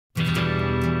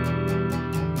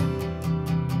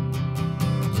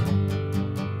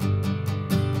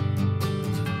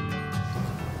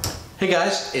Hey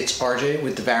guys, it's RJ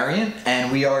with The Variant,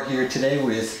 and we are here today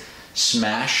with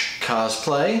Smash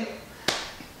Cosplay.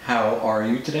 How are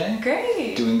you today?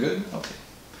 Great. Doing good? Okay.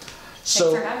 Thanks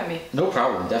for having me. No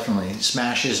problem, definitely.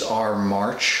 Smash is our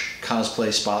March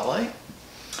cosplay spotlight.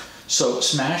 So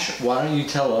Smash, why don't you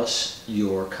tell us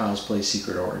your cosplay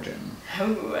secret origin?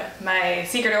 Oh, my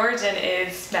secret origin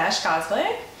is Smash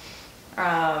Cosplay.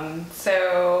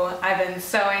 So I've been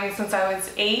sewing since I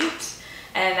was 8,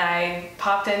 and I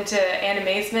popped into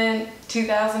Animazement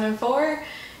 2004,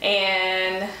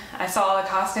 and I saw all the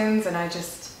costumes, and I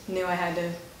just knew I had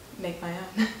to make my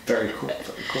own. Very cool,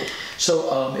 very cool.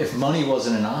 So if money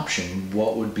wasn't an option,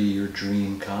 what would be your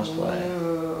dream cosplay?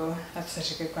 Ooh, that's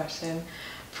such a good question.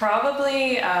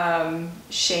 Probably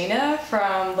Shayna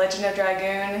from Legend of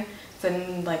Dragoon. It's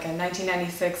in like a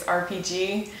 1996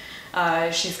 RPG.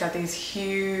 She's got these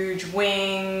huge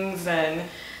wings, and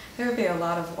there would be a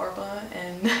lot of Warba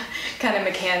and kind of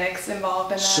mechanics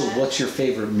involved in that. So what's your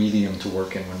favorite medium to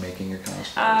work in when making your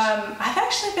cosplays? I've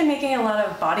actually been making a lot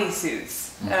of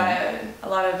bodysuits, a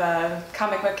lot of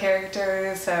comic book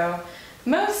characters, so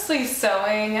mostly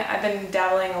sewing. I've been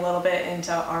dabbling a little bit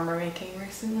into armor making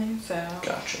recently, so.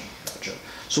 Gotcha, gotcha.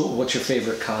 So what's your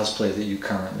favorite cosplay that you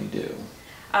currently do?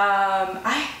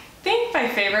 I think my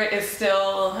favorite is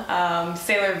still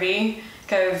Sailor V,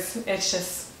 because it's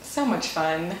just so much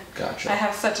fun. Gotcha. I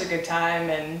have such a good time,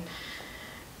 and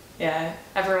yeah,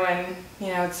 everyone, you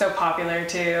know, it's so popular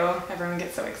too. Everyone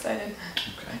gets so excited.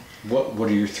 Okay. What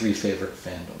are your 3 favorite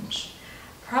fandoms?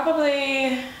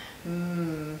 Probably,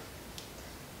 oh,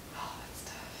 that's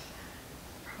tough.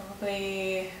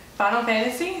 Probably Final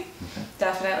Fantasy, Okay.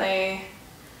 definitely.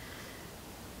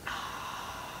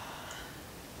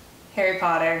 Harry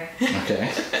Potter.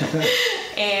 Okay.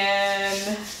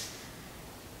 And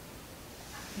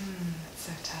it's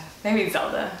so tough. Maybe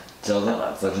Zelda. Zelda? I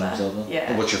love Legend of Zelda. Zelda?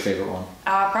 Yeah. What's your favorite one?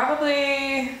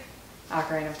 Probably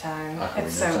Ocarina of Time. Ocarina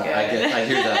It's so of Time. good. I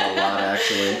hear that a lot,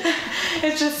 actually.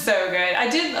 It's just so good.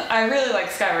 I really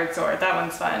like Skyward Sword. That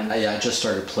one's fun. I just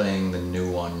started playing the new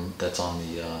one that's on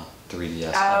the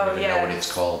 3DS. Oh, I don't even know what yes.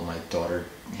 it's called. My daughter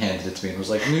handed it to me and was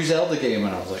like, new Zelda game,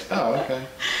 and I was like, oh, okay.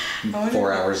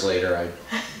 4 hours later, I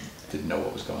didn't know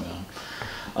what was going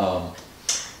on.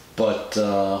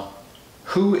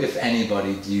 Who, if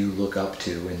anybody, do you look up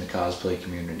to in the cosplay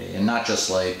community? And not just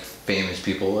like famous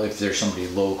people, if there's somebody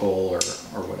local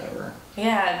or whatever.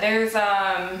 Yeah, there's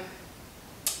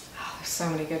so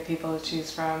many good people to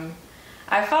choose from.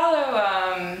 I follow,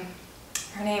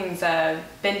 her name's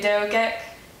Bindo Gek.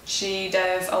 She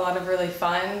does a lot of really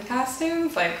fun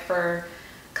costumes, like for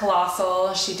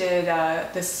Colossal, she did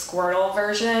this Squirtle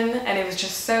version, and it was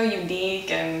just so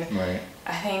unique. And Right.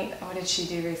 I think, what did she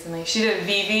do recently? She did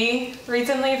Vivi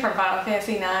recently from Final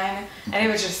Fantasy IX, and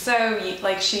it was just so,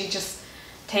 like, she just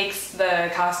takes the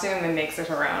costume and makes it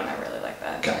her own. I really like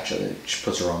that. Gotcha. She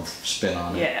puts her own spin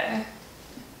on it. Yeah.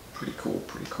 Pretty cool,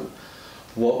 pretty cool.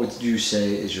 What would you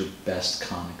say is your best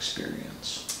con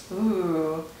experience?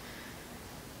 Ooh.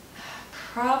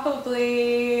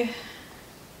 Probably,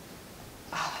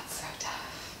 oh, that's so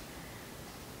tough.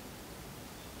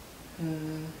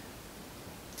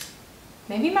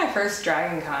 Maybe my first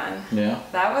Dragon Con. Yeah?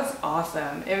 That was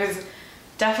awesome. It was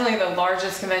definitely the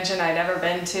largest convention I'd ever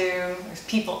been to. There's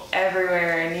people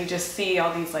everywhere, and you just see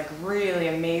all these like really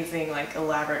amazing, like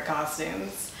elaborate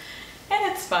costumes.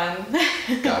 And it's fun.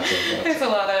 Gotcha. There's a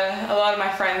lot of my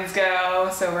friends go,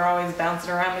 so we're always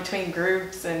bouncing around between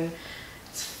groups, and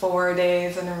it's 4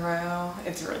 days in a row.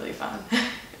 It's really fun.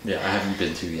 Yeah, I haven't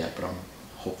been to yet, but I'm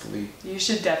hopefully You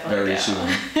should definitely very go.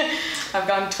 soon. I've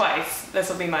gone twice. This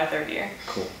will be my 3rd year.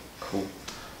 Cool, cool.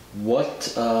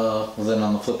 What, well then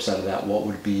on the flip side of that, what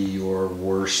would be your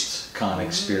worst con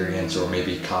experience, or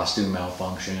maybe costume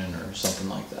malfunction or something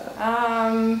like that?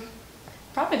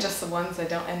 Probably just the ones that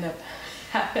don't end up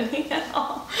happening at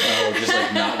all. Oh, just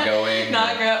like not going?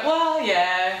 Well,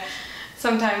 yeah.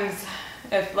 Sometimes,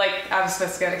 if like I was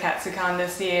supposed to go to KatsuCon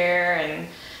this year and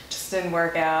just didn't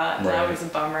work out, and that Right. was a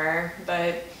bummer.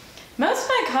 But most of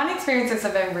my con experiences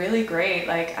have been really great.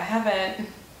 Like, I haven't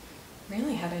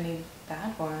really had any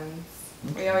bad ones.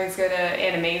 Okay. We always go to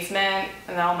Animazement,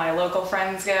 and all my local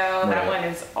friends go. That Right. one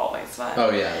is always fun. Oh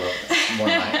yeah, well,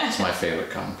 it's my favorite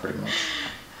con, pretty much.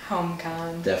 Home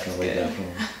con. Definitely, It's good.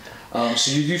 definitely.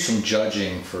 So you do some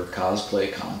judging for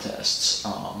cosplay contests.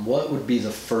 What would be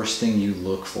the first thing you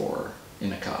look for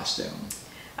in a costume?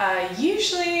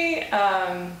 Usually,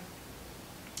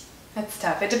 that's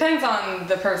tough. It depends on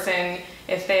the person.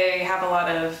 If they have a lot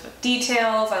of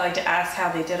details, I like to ask how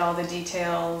they did all the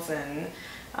details, and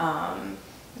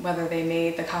whether they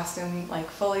made the costume like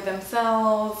fully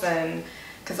themselves, and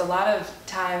because a lot of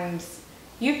times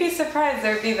you'd be surprised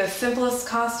there'd be the simplest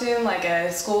costume, like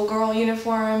a schoolgirl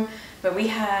uniform. But we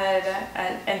had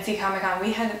at NC Comic Con,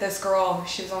 we had this girl,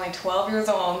 she was only 12 years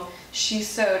old. She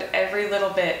sewed every little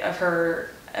bit of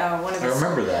her, one of the... I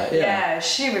remember that, yeah. Yeah,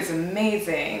 she was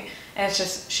amazing. And it's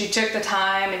just, she took the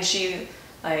time and she,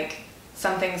 like,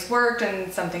 some things worked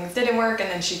and some things didn't work, and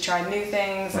then she tried new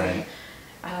things. Right. And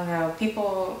I don't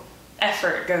know,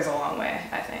 effort goes a long way,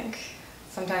 I think.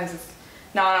 Sometimes it's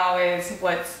not always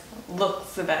what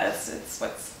looks the best, it's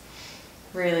what's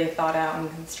really thought out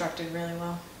and constructed really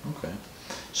well. Okay.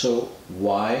 So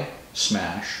why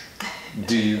Smash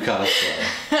do you cosplay?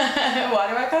 Why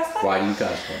do I cosplay? Why do you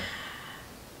cosplay?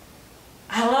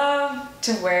 I love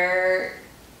to wear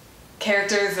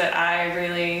characters that I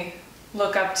really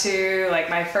look up to. Like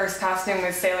my first costume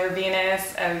was Sailor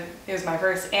Venus. It was my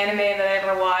first anime that I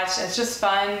ever watched. It's just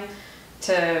fun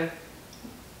to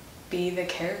be the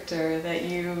character that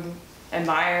you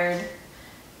admired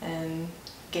and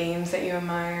games that you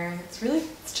admire.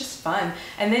 It's just fun.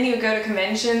 And then you go to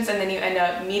conventions and then you end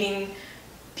up meeting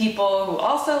people who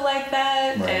also like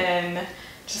that. Right. And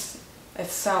just,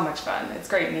 it's so much fun. It's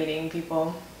great meeting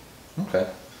people. Okay.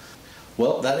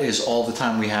 Well, that is all the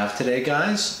time we have today,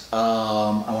 guys.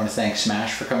 I want to thank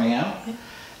Smash for coming out. Yeah.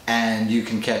 And you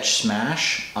can catch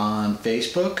Smash on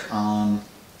Facebook on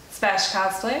Smash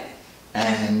Cosplay.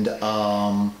 And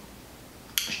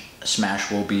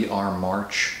Smash will be our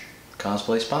March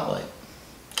cosplay spotlight.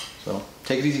 So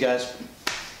take it easy, guys.